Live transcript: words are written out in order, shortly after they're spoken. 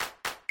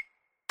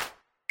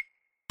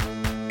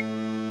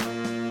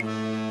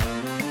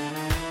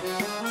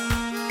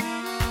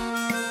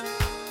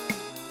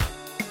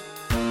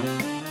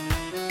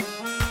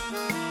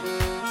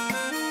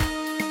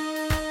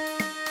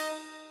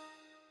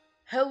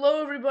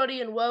Hello,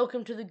 everybody, and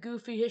welcome to the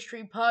Goofy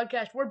History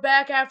Podcast. We're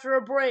back after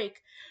a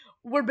break.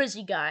 We're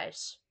busy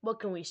guys. What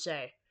can we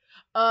say?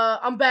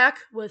 I'm back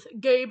with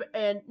Gabe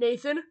and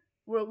Nathan.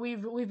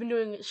 We've been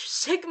doing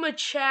Sigma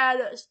Chad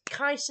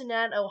Chi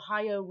Cincinnati,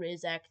 Ohio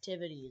Riz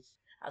activities.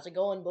 How's it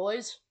going,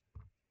 boys?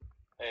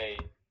 Hey,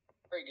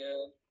 pretty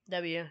good.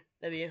 W.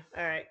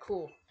 All right,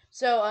 cool.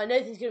 So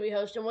Nathan's gonna be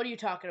hosting. What are you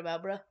talking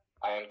about, bruh?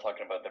 I am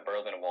talking about the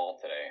Berlin Wall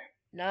today.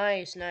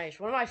 Nice.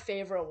 One of my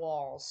favorite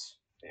walls.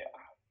 Yeah,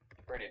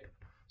 pretty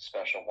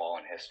special wall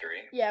in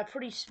history. Yeah,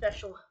 pretty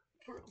special.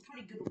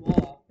 Pretty good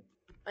wall.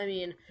 I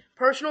mean,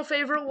 personal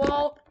favorite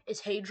wall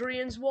is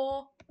Hadrian's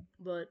Wall,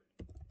 but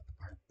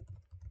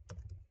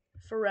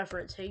for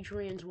reference,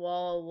 Hadrian's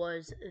Wall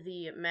was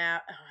the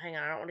map. Oh, hang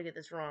on, I don't want to get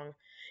this wrong.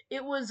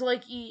 It's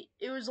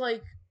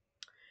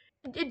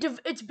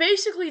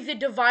basically the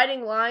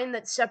dividing line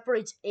that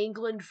separates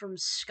England from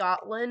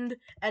Scotland,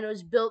 and it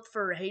was built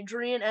for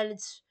Hadrian, and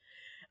it's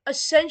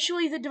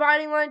essentially the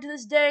dividing line to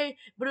this day,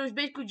 but it was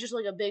basically just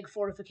like a big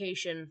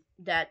fortification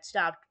that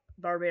stopped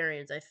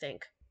barbarians, I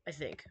think. I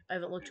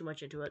haven't looked too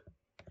much into it.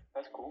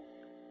 That's cool.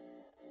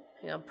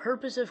 Yeah,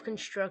 purpose of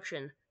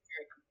construction.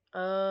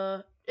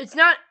 It's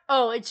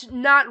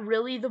not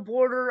really the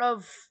border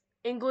of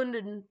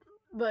England,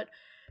 but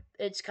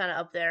it's kind of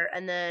up there.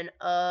 And then,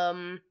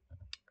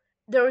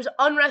 there was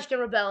unrest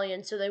and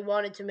rebellion, so they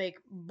wanted to make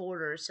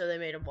borders, so they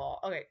made a wall.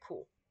 Okay,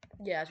 cool.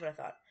 Yeah, that's what I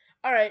thought.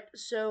 All right,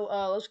 so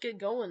let's get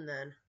going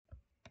then.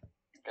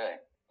 Okay.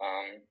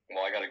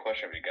 Well, I got a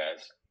question for you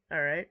guys.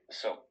 All right.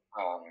 So,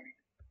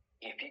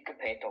 if you could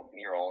paint a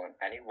mural on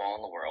any wall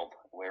in the world,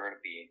 where would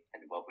it be,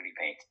 and what would you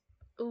paint?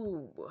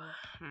 Ooh.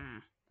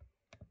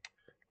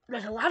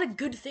 There's a lot of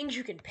good things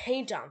you can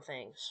paint on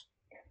things.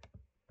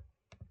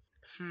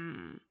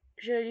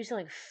 Should I do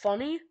something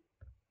funny?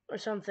 Or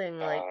something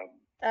like...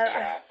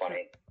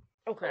 funny.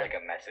 Okay. Or like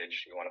a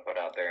message you want to put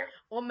out there.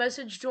 What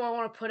message do I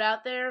want to put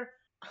out there?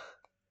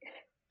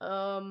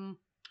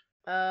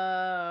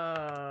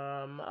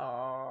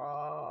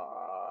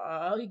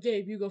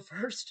 Gabe, you go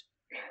first.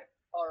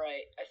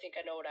 Alright, I think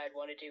I know what I'd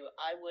want to do.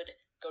 I would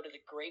go to the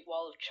Great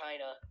Wall of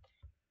China,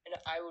 and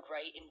I would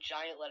write in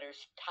giant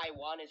letters,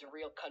 Taiwan is a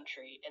real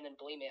country, and then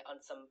blame it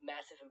on some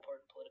massive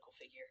important political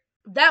figure.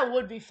 That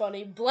would be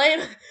funny.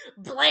 Blame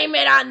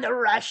it on the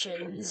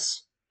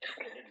Russians.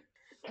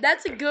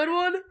 That's a good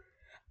one.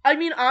 I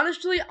mean,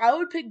 honestly, I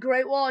would pick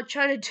Great Wall of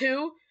China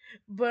too,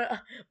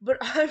 but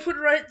I would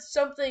write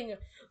something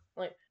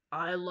like,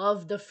 I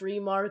love the free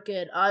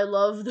market,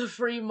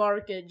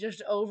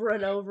 just over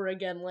and over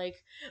again,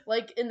 like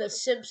in The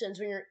Simpsons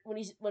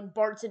when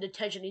Bart's in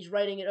detention, he's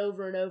writing it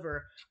over and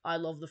over. I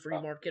love the free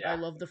market, I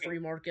love the free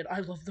market, I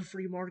love the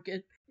free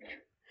market.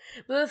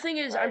 But the thing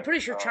is, I'm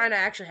pretty sure China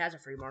actually has a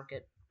free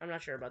market. I'm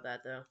not sure about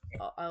that though.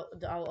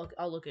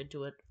 I'll look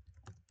into it.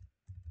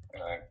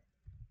 Alright.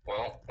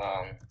 Well,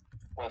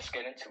 let's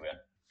get into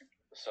it.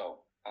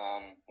 So,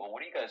 what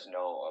do you guys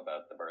know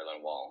about the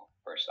Berlin Wall,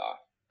 first off?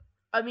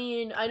 I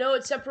mean, I know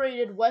it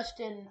separated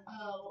West and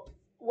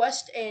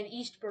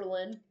East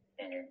Berlin.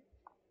 Mm-hmm.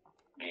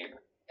 Gabe?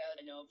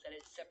 I know that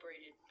it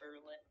separated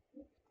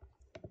Berlin.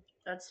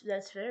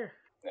 That's fair.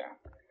 Yeah.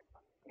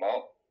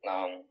 Well,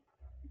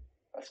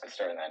 let's get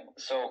started then.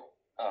 So,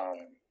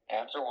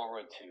 after World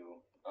War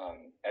II,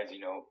 as you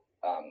know,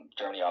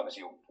 Germany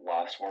obviously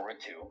lost World War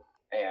II,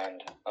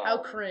 and how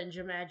cringe!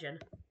 Imagine.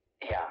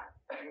 Yeah.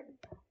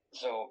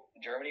 So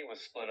Germany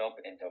was split up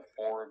into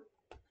 4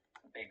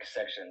 big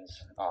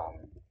sections,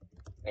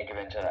 and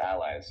given to the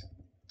Allies.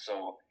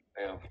 So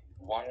if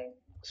one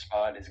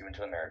spot is given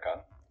to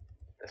America,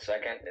 the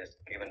second is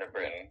given to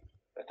Britain,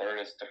 the third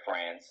is to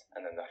France,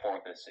 and then the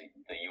fourth is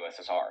the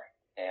USSR.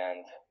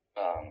 And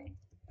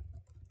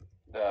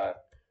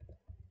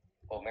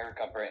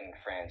America, Britain,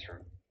 France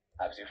were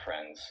obviously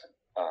friends,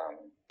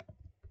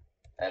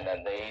 and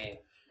then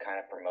they kind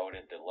of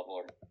promoted the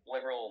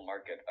liberal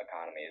market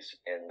economies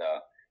in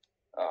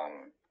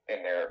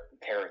their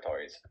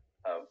territories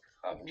of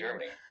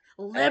Germany.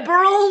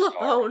 Liberal?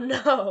 Oh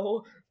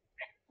no.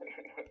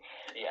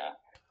 Yeah.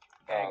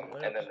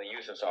 And then the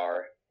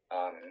USSR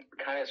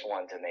kind of just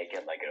wanted to make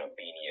it like an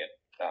obedient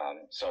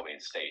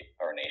Soviet state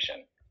or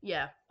nation.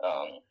 Yeah.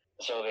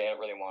 So they didn't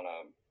really want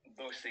to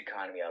boost the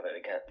economy of it.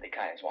 They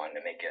kind of just wanted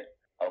to make it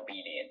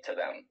obedient to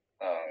them.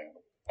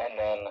 And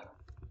then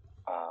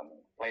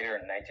later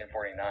in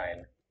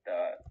 1949,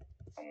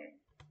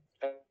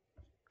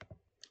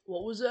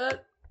 what was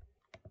that?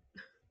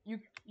 You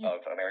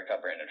of America,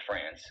 Britain, and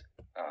France.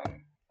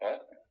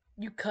 What?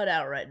 You cut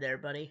out right there,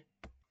 buddy.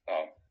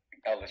 Oh,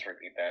 I'll just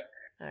repeat that.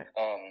 All right.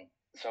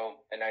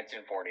 So in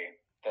 1940,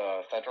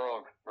 the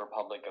Federal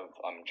Republic of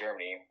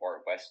Germany,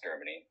 or West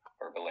Germany,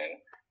 or Berlin,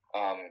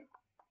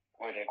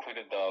 which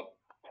included the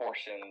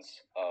portions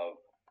of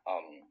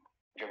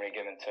Germany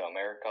given to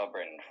America,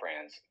 Britain, and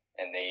France,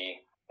 and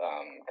they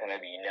kind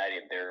of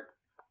united their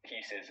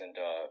pieces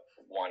into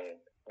one,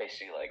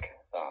 basically like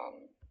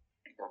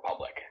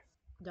republic.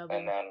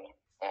 And then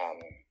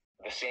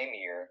the same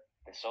year,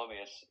 the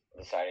Soviets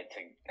decided to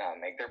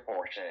make their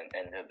portion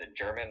into the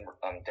German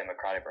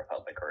Democratic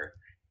Republic, or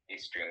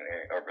East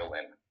Germany or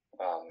Berlin.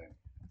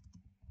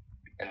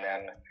 And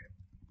then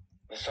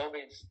the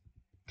Soviets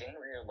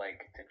didn't really like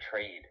to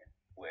trade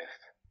with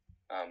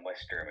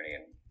West Germany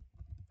and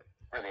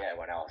really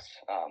anyone else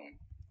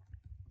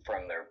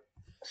from their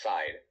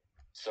side.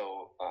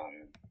 So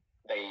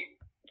they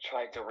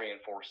tried to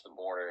reinforce the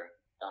border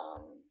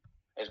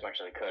as much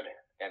as they could,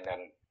 and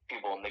then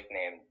people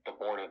nicknamed the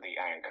border the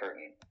Iron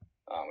Curtain,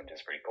 which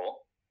is pretty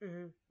cool.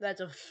 Mm-hmm.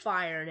 That's a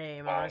fire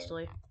name,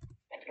 honestly.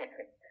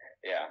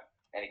 Yeah.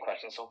 Any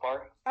questions so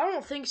far? I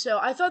don't think so.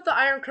 I thought the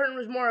Iron Curtain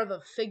was more of a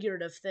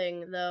figurative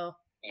thing, though.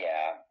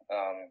 Yeah.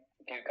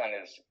 People kind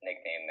of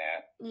nicknamed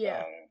that.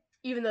 Yeah.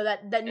 Even though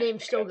that name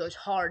still goes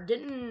hard.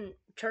 Didn't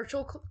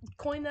Churchill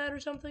coin that or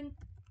something?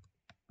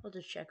 I'll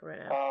just check right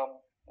now.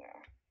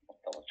 Yeah. I'll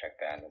double check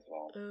that as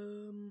well.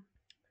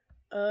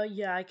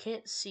 Yeah, I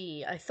can't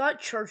see. I thought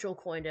Churchill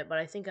coined it, but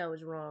I think I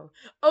was wrong.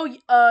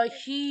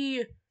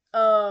 His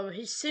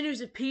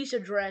Sinews of Peace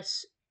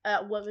address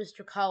at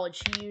Westminster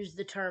College, he used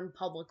the term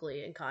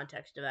publicly in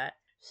context of that.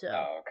 So.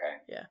 Oh,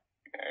 okay. Yeah.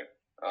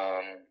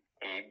 Alright.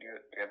 Gabe, do you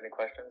have any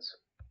questions?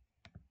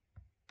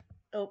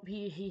 Oh,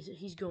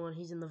 he's going.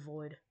 He's in the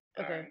void.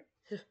 Okay.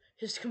 Right.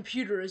 His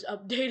computer is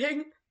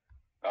updating.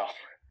 Oh.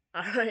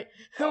 Alright.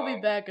 He'll be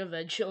back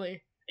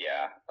eventually.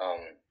 Yeah.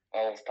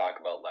 I'll talk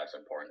about less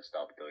important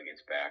stuff until he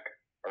gets back.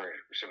 Or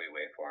should we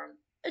wait for him?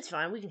 It's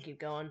fine. We can keep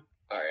going.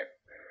 Alright.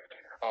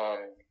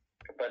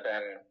 But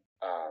then,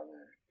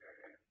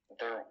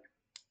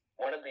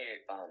 one of the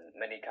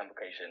many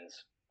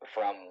complications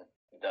from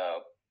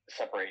the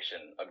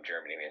separation of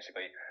Germany,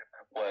 basically,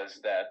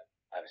 was that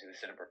obviously the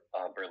city of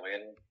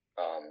Berlin,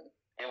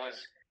 it was,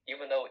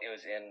 even though it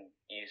was in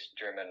East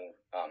German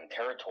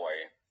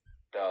territory,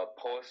 the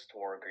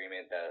post-war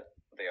agreement that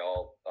they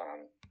all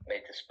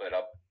made to split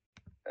up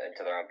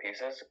into their own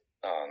pieces,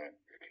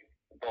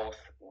 both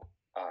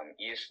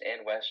East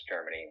and West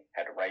Germany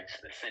had rights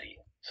to the city,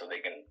 so they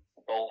can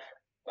both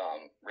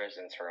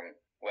residents from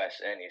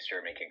West and East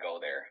Germany can go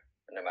there,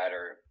 no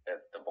matter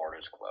if the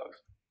border's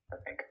closed, I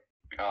think.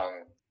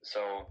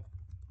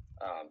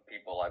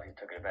 People obviously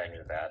took advantage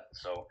of that.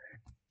 So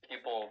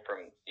people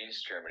from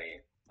East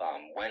Germany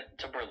went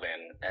to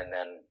Berlin, and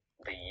then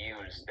they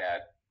used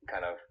that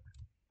kind of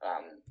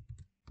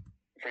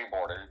free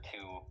border to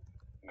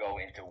go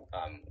into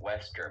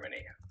West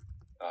Germany,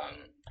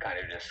 kind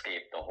of to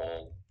escape the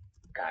whole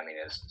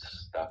communist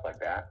stuff like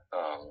that.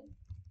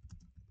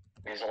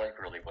 Because life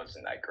really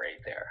wasn't that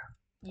great there.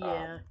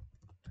 Yeah.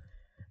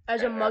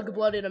 As a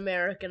mug-blooded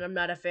American, I'm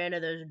not a fan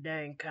of those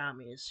dang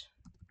commies.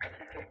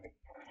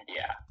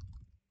 Yeah.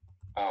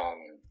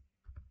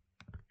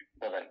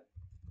 But then,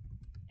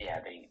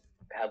 yeah, they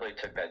heavily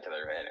took that to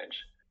their advantage.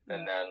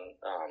 And then,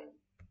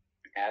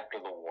 after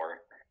the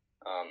war,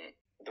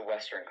 the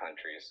Western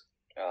countries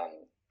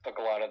took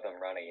a lot of the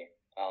money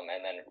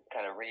and then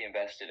kind of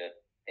reinvested it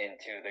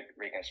into the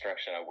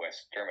reconstruction of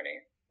West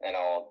Germany and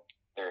all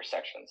their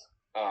sections.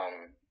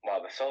 While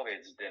the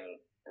Soviets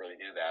didn't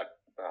really do that,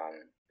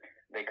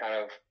 they kind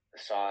of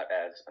saw it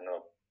as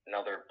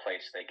another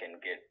place they can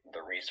get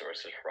the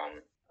resources from.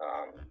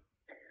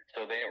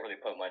 So they didn't really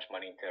put much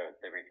money into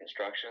the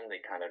reconstruction. They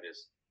kind of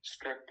just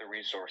stripped the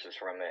resources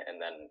from it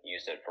and then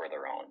used it for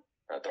their own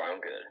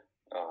good,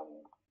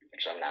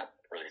 which I'm not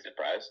really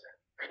surprised.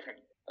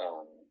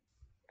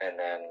 And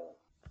then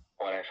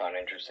what I found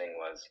interesting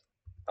was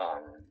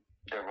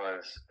there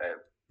was a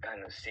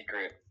kind of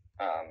secret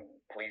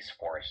police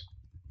force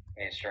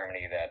in East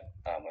Germany that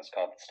was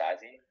called the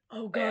Stasi.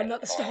 Oh god,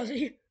 not the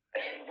Stasi.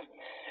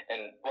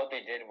 And what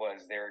they did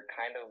was they were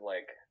kind of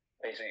like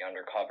basically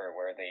undercover,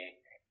 where they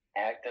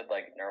acted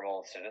like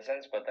normal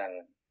citizens, but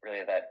then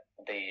really that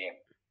they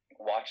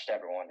watched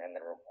everyone and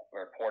then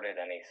reported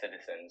any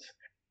citizens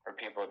or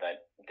people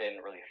that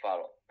didn't really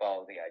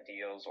follow the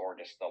ideals or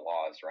just the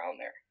laws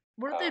around there.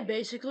 Weren't they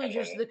basically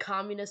just the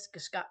communist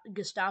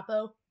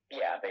Gestapo?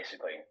 Yeah,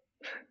 basically.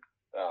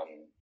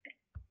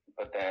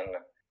 But then,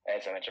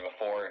 as I mentioned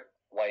before,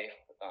 life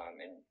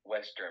in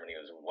West Germany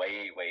was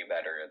way, way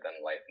better than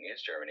life in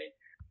East Germany,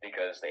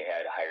 because they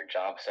had higher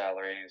job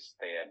salaries,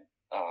 they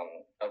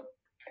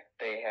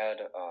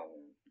had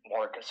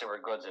more consumer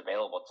goods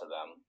available to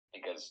them,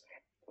 because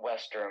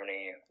West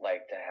Germany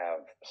liked to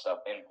have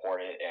stuff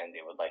imported and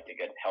they would like to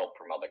get help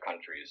from other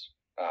countries.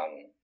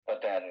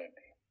 But then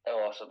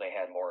also they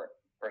had more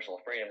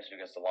personal freedoms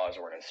because the laws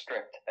weren't as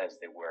strict as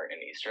they were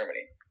in East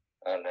Germany.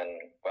 And then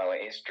while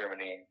in East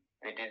Germany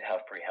they did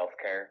have free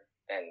healthcare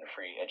and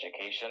free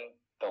education,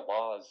 the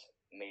laws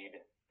made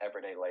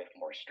everyday life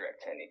more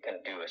strict, and you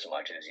couldn't do as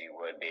much as you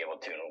would be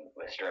able to in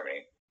West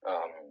Germany.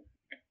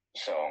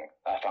 So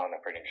I found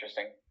that pretty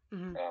interesting.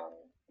 Mm-hmm.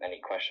 Any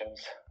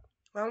questions?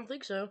 I don't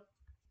think so.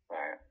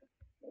 Alright.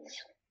 Is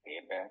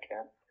Gabe back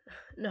yet?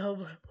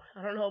 No,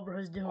 I don't know what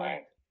bro's doing.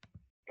 Alright.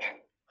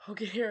 I'll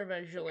get here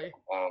eventually.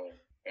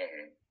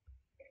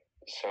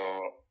 So,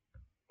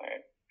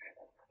 alright.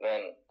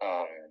 Then,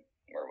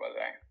 where was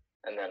I?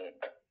 And then,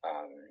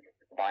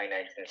 by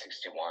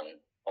 1961,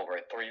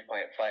 over 3.5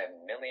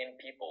 million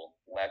people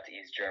left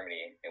East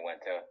Germany and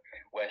went to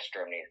West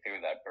Germany through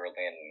that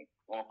Berlin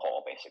loophole.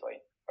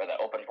 basically, or the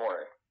open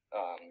border.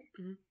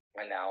 Mhm.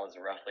 And now is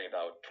roughly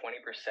about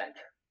 20%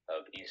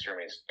 of East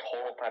Germany's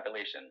total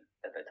population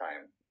at the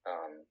time,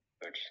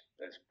 which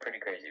is pretty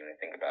crazy when you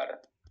think about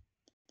it.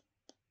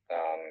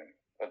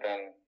 But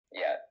then,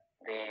 yeah,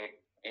 the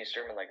East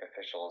German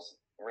officials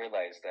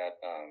realized that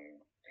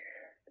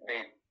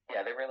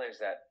they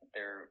realized that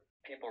their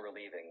people were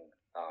leaving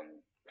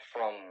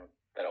from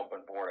that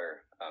open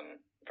border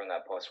from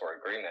that post-war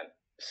agreement,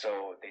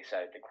 so they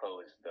decided to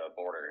close the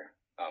border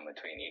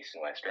between East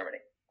and West Germany.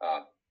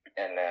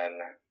 And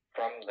then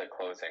from the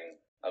closing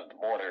of the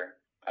border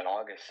on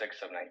August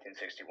 6th of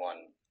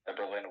 1961, the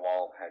Berlin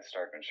Wall had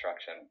started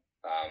construction.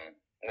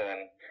 And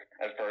then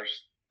at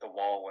first the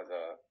wall was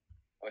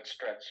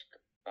stretched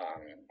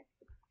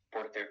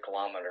 43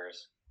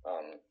 kilometers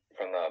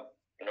from the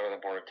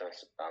northern border to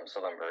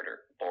southern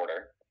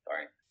border.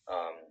 Sorry.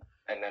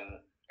 And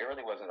then it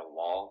really wasn't a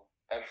wall.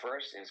 At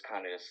first, it was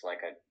kind of just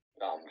like a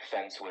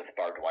fence with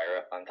barbed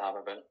wire on top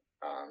of it.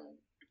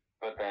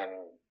 But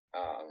then,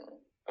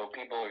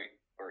 people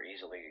were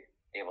easily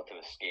able to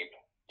escape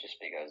just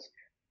because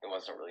there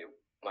wasn't really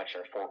much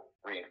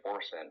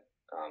reinforcement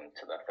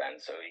to the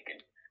fence, so you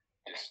could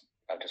just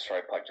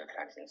destroy parts of the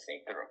fence and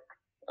sneak through.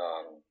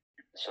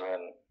 So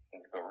then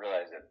people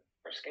realized that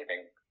for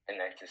escaping. In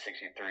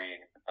 1963,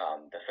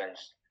 the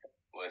fence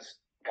was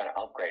kind of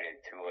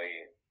upgraded to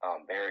a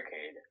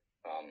barricade,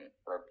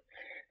 or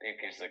big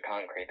pieces of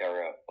concrete that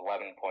were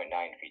 11.9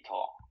 feet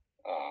tall.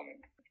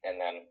 And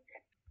then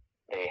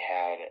they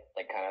had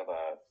kind of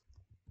a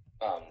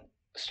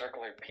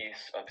circular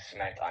piece of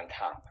cement on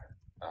top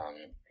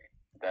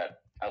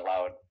that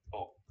allowed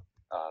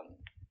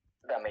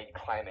that made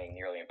climbing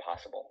nearly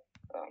impossible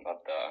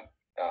up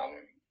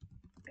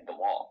the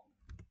wall.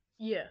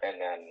 Yeah.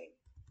 And then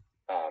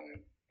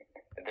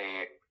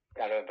they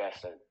kind of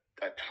invested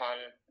a ton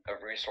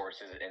of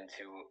resources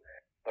into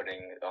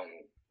putting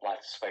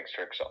lots of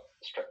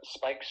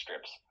spike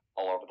strips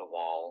all over the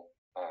wall.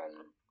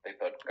 They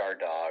put guard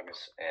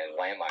dogs and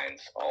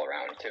landmines all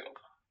around too.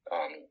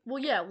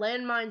 Well, yeah,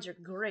 landmines are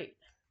great.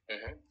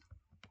 Mm-hmm.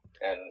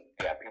 And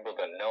yeah, people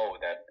didn't know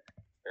that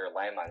there are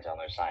landmines on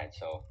their side,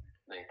 so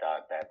they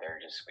thought that there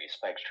would just be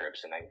spike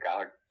strips and then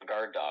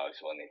guard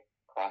dogs when they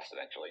crossed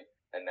eventually.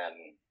 And then,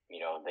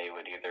 they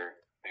would either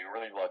be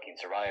really lucky and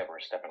survive or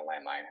step in a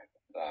landmine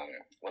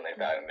when they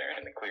got in there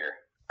in the clear.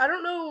 I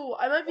don't know,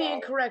 I might be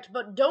incorrect,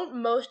 but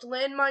don't most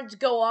landmines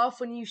go off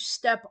when you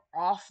step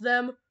off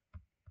them?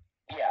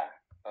 Yeah,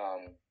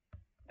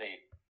 they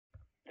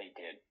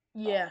did.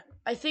 Yeah,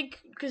 I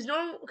think, because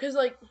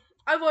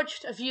I've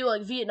watched a few,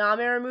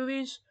 Vietnam-era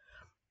movies,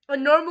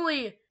 and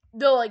normally,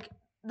 they'll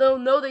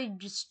know they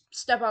just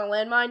step on a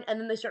landmine, and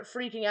then they start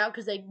freaking out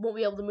because they won't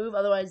be able to move,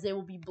 otherwise they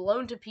will be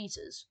blown to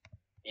pieces.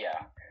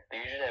 Yeah, they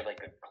usually have a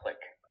click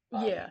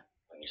Yeah.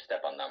 when you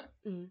step on them.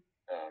 Mm-hmm.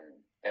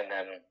 And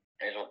then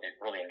it's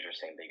really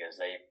interesting because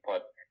they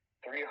put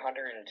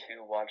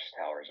 302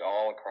 watchtowers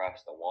all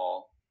across the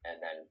wall,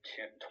 and then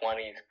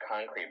 20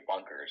 concrete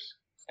bunkers,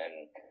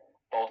 and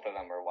both of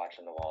them were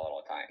watching the wall at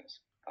all times.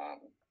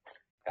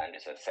 Kind of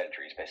just as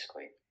sentries,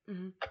 basically.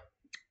 Mm-hmm.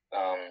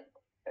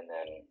 And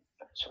then,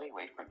 should we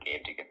wait for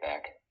Gabe to get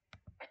back?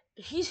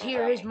 He's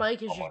here. His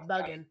mic is just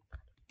bugging.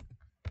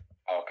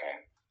 Okay.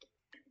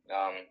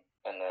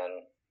 And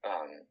then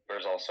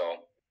there's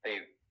also, they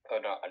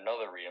put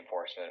another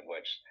reinforcement,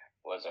 which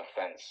was a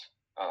fence,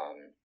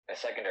 a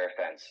secondary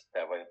fence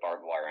that was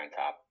barbed wire on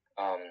top.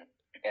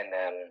 And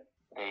then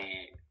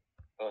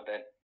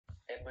then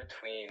in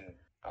between,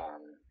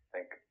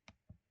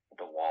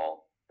 the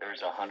wall,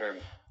 there's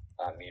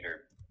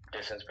 100-meter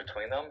distance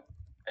between them,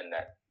 and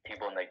that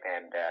people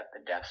nicknamed that the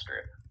death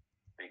strip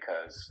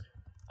because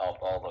of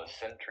all those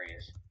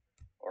sentries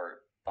or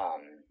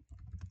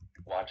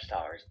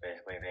watchtowers.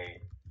 Basically,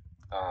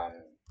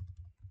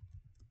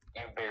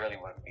 you barely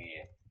would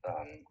be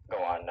go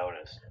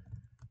unnoticed.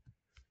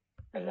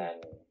 And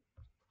then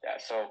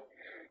so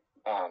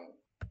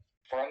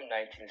from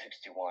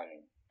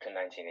 1961 to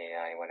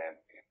 1989, when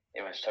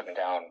it was taken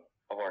down,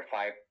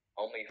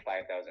 only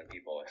 5,000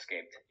 people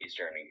escaped East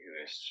Germany who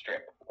was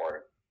stripped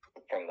or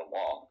from the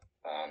wall.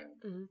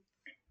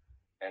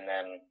 And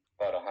then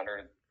about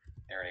 138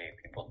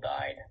 people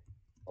died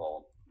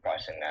while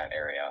crossing that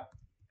area.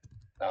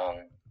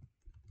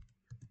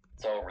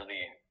 So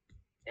really,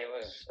 it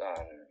was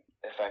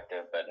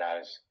effective, but not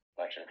as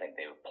much as I think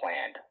they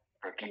planned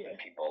for keeping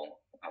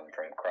people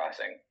from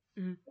crossing.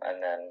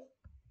 And then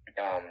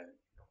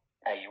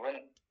you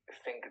wouldn't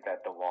think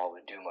that the wall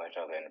would do much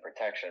other than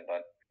protection,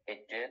 but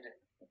it did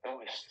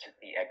boost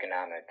the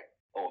economic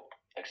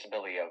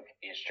stability of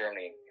East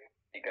Germany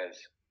because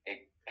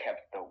it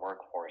kept the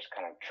workforce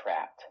kind of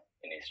trapped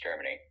in East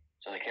Germany.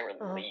 So they can't really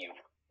leave,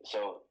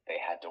 so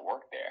they had to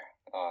work there.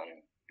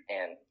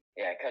 And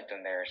yeah, it kept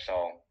them there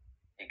so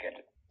they could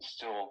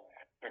still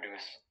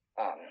produce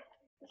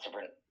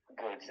different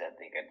goods that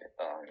they could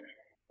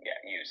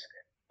use.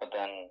 But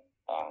then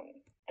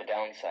the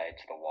downside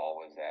to the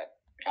wall was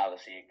that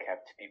obviously it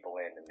kept people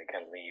in and they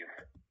couldn't leave,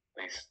 at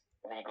least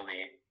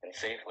legally and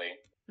safely.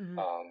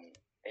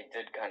 It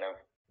did kind of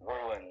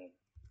ruin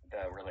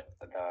the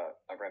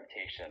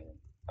reputation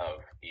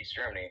of East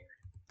Germany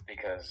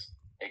because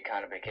it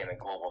kind of became a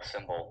global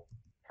symbol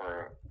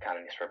for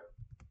communist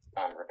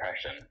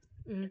repression,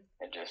 Mhm.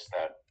 and just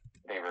that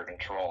they were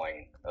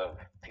controlling of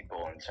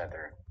people inside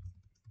their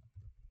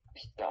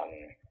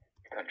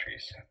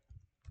countries.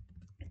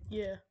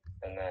 Yeah.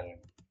 And then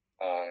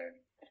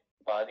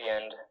by the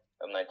end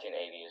of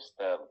 1980s,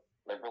 the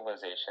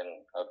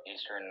liberalization of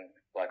Eastern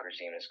Bloc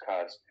regime has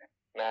caused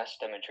mass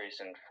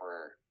demonstration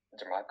for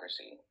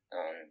democracy.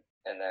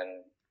 And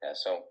then, yeah,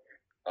 so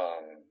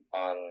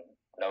on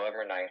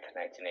November 9th,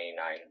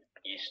 1989,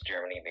 East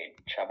Germany made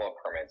travel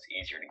permits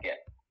easier to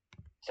get.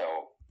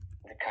 So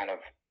to kind of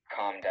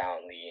calm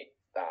down the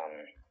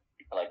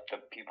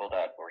people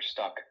that were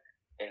stuck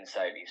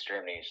inside East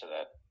Germany, so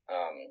that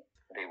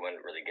they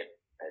wouldn't really get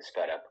as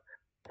fed up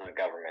to the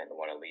government and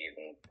want to leave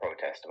and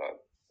protest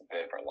about the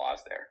different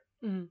laws there.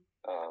 Mhm.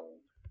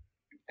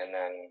 And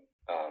then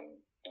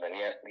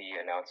the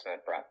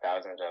announcement brought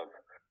thousands of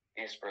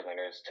East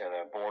Berliners to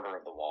the border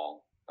of the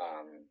wall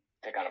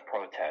to kind of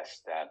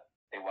protest that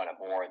they wanted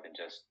more than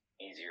just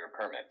easier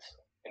permits.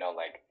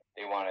 Like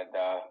they wanted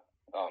the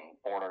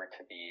border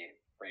to be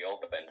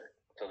reopened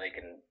so they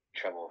can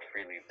travel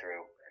freely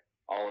through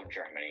all of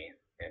Germany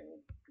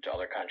and to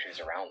other countries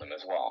around them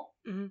as well,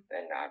 Mhm.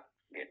 and not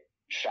get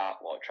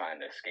shot while trying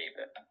to escape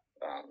it.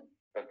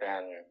 But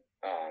then,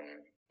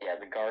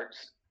 the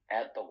guards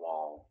at the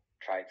wall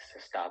tried to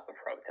stop the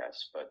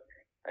protests, but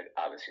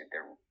obviously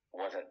there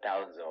wasn't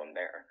thousands of them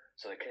there,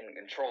 so they couldn't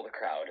control the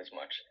crowd as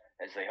much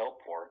as they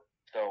hoped for.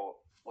 So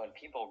when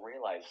people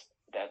realized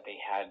that they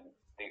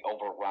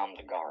overwhelmed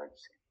the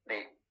guards,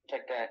 they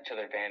took that to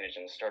their advantage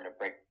and started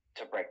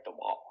to break the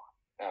wall.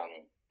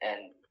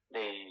 And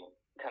they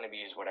kind of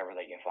use whatever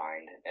they can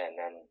find, and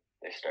then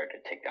they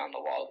started to take down the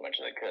wall as much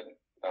as they could.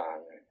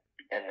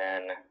 And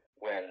then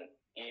when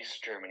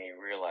East Germany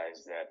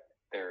realized that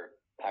their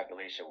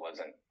population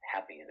wasn't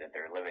happy that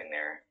they're living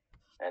there,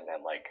 and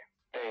then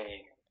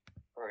they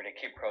were going to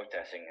keep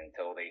protesting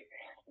until they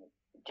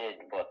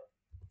did what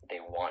they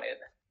wanted,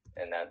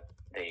 and that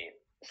they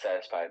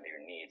satisfied their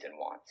needs and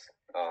wants.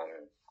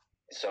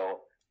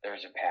 So there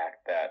was a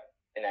pact that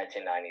in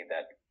 1990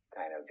 that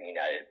kind of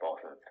united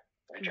both of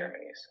the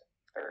Germany's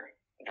or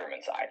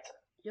German sides.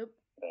 Yep.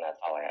 And that's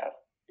all I have.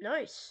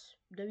 Nice.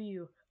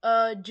 W.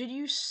 Did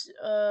you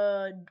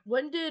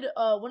when did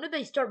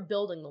they start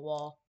building the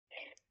wall?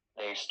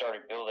 They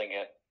started building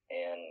it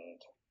in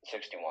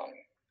 61.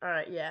 All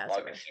right, yeah.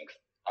 August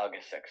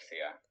 6th,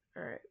 yeah.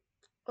 All right.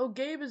 Oh,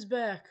 Gabe is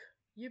back.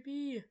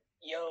 Yippee.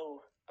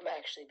 Yo, I'm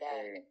actually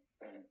back.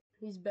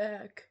 He's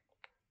back.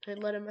 I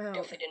let him out.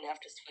 Definitely didn't have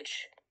to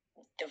switch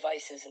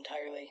devices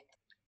entirely.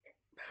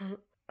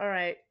 All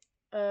right.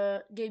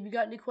 Gabe, you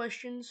got any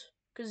questions?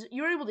 Because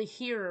you were able to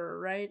hear her,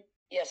 right?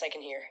 Yes, I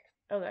can hear.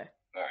 Okay.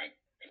 All right.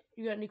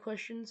 You got any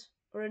questions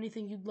or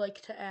anything you'd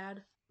like to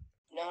add?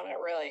 No,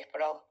 not really,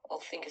 but I'll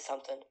think of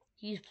something.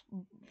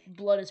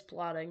 Blood is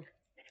plotting.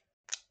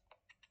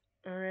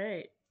 All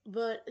right,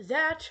 but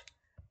that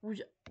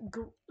was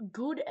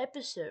good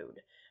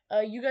episode.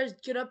 You guys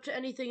get up to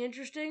anything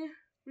interesting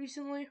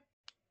recently?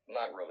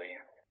 Not really.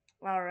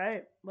 All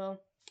right.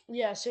 Well,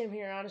 yeah, same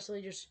here.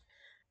 Honestly, just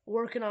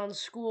working on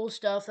school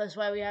stuff. That's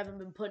why we haven't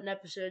been putting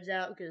episodes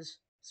out, because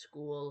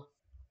school.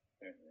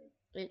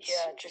 It's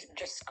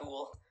just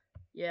school.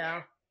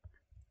 Yeah.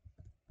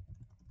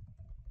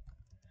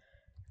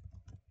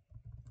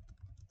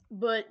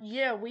 But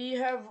yeah, we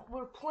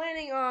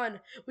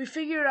finally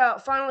figured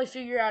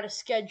out a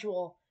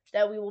schedule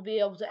that we will be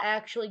able to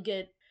actually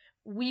get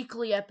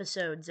weekly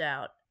episodes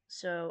out.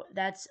 So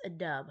that's a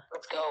dub.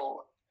 Let's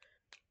go.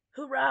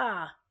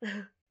 Hoorah!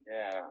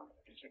 Yeah.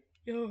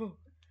 Yo.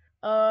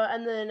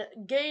 And then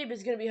Gabe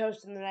is going to be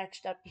hosting the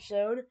next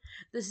episode.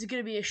 This is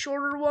going to be a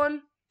shorter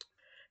one,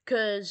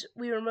 because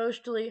we were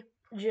mostly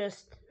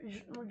just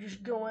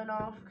going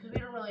off, because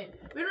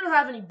we don't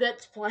have any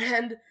bits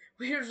planned.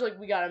 We were just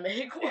we gotta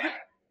make one.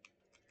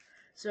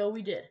 So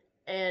we did.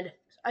 And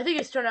I think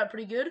it's turned out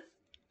pretty good.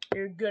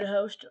 You're a good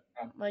host,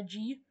 my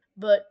G.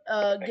 But,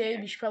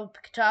 Gabe, you should probably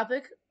pick a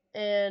topic.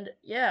 And,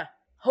 yeah,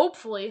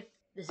 hopefully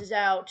this is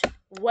out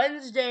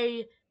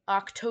Wednesday,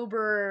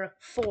 October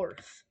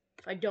 4th.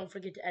 If I don't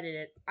forget to edit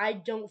it. I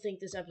don't think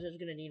this episode is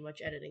going to need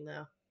much editing,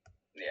 though.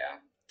 Yeah.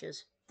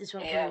 Because this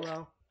went pretty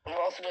well. I'm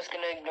also just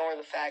going to ignore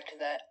the fact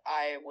that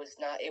I was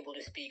not able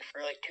to speak for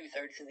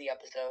 2/3 of the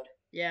episode.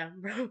 Yeah,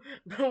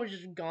 bro was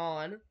just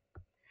gone.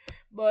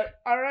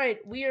 But,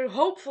 alright, we are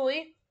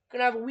hopefully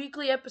going to have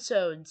weekly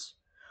episodes.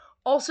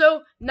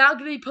 Also, not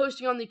going to be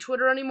posting on the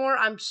Twitter anymore.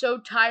 I'm so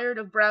tired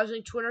of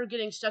browsing Twitter,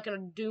 getting stuck in a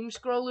doom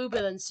scroll loop,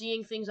 and then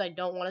seeing things I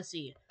don't want to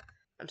see.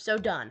 I'm so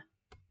done.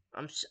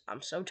 I'm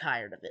so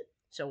tired of it.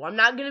 So I'm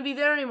not going to be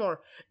there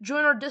anymore.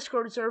 Join our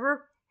Discord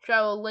server. Which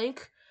I will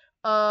link.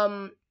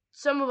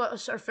 Some of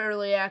us are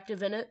fairly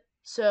active in it,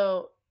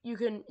 so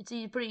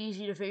it's pretty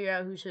easy to figure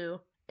out who's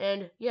who.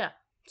 And yeah,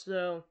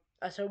 so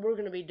that's what we're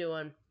going to be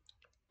doing.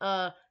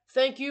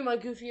 Thank you, my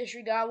goofy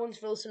history goblins,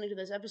 for listening to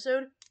this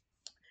episode.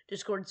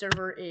 Discord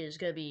server is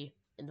going to be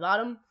in the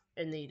bottom,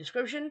 in the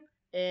description.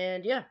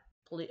 And yeah,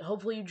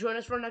 hopefully you join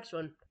us for our next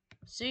one.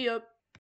 See ya.